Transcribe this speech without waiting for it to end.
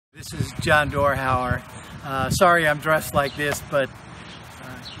This is John Dorhauer. Sorry I'm dressed like this, but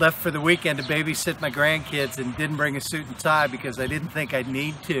left for the weekend to babysit my grandkids and didn't bring a suit and tie because I didn't think I'd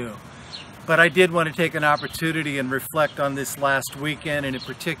need to. But I did want to take an opportunity and reflect on this last weekend, and in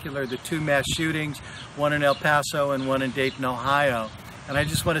particular the two mass shootings, one in El Paso and one in Dayton, Ohio. And I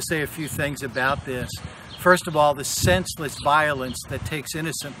just want to say a few things about this. First of all, the senseless violence that takes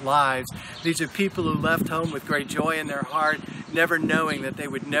innocent lives. These are people who left home with great joy in their heart, never knowing that they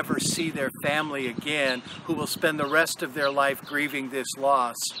would never see their family again, who will spend the rest of their life grieving this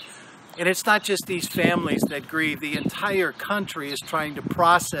loss. And it's not just these families that grieve. The entire country is trying to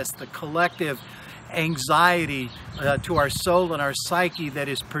process the collective anxiety to our soul and our psyche that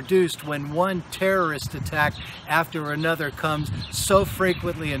is produced when one terrorist attack after another comes so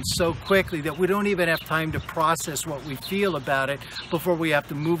frequently and so quickly that we don't even have time to process what we feel about it before we have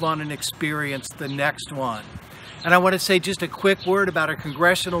to move on and experience the next one. And I want to say just a quick word about our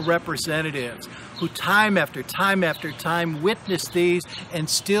congressional representatives who time after time after time witness these and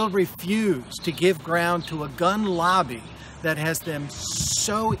still refuse to give ground to a gun lobby that has them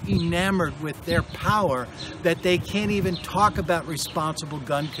so enamored with their power that they can't even talk about responsible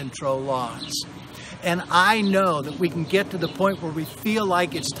gun control laws. And I know that we can get to the point where we feel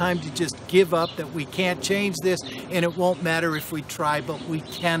like it's time to just give up, that we can't change this and it won't matter if we try, but we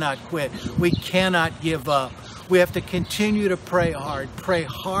cannot quit. We cannot give up. We have to continue to pray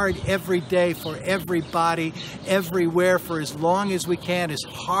hard every day for everybody, everywhere, for as long as we can, as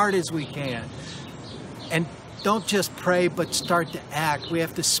hard as we can. And don't just pray, but start to act. We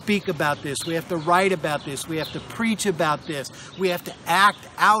have to speak about this. We have to write about this. We have to preach about this. We have to act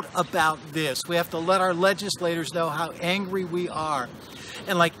out about this. We have to let our legislators know how angry we are.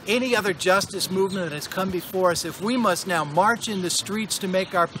 And like any other justice movement that has come before us, if we must now march in the streets to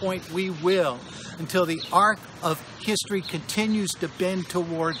make our point, we will, until the arc of history continues to bend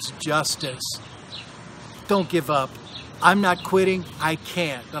towards justice. Don't give up. I'm not quitting, I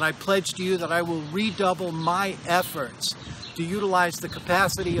can't, but I pledge to you that I will redouble my efforts to utilize the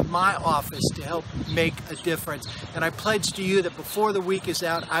capacity of my office to help make a difference. And I pledge to you that before the week is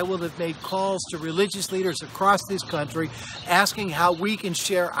out, I will have made calls to religious leaders across this country asking how we can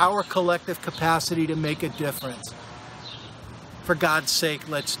share our collective capacity to make a difference. For God's sake,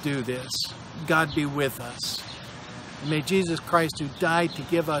 let's do this. God be with us. And may Jesus Christ, who died to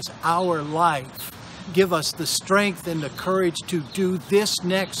give us our life, give us the strength and the courage to do this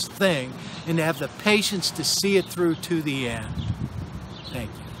next thing and to have the patience to see it through to the end. Thank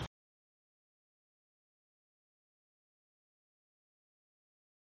you.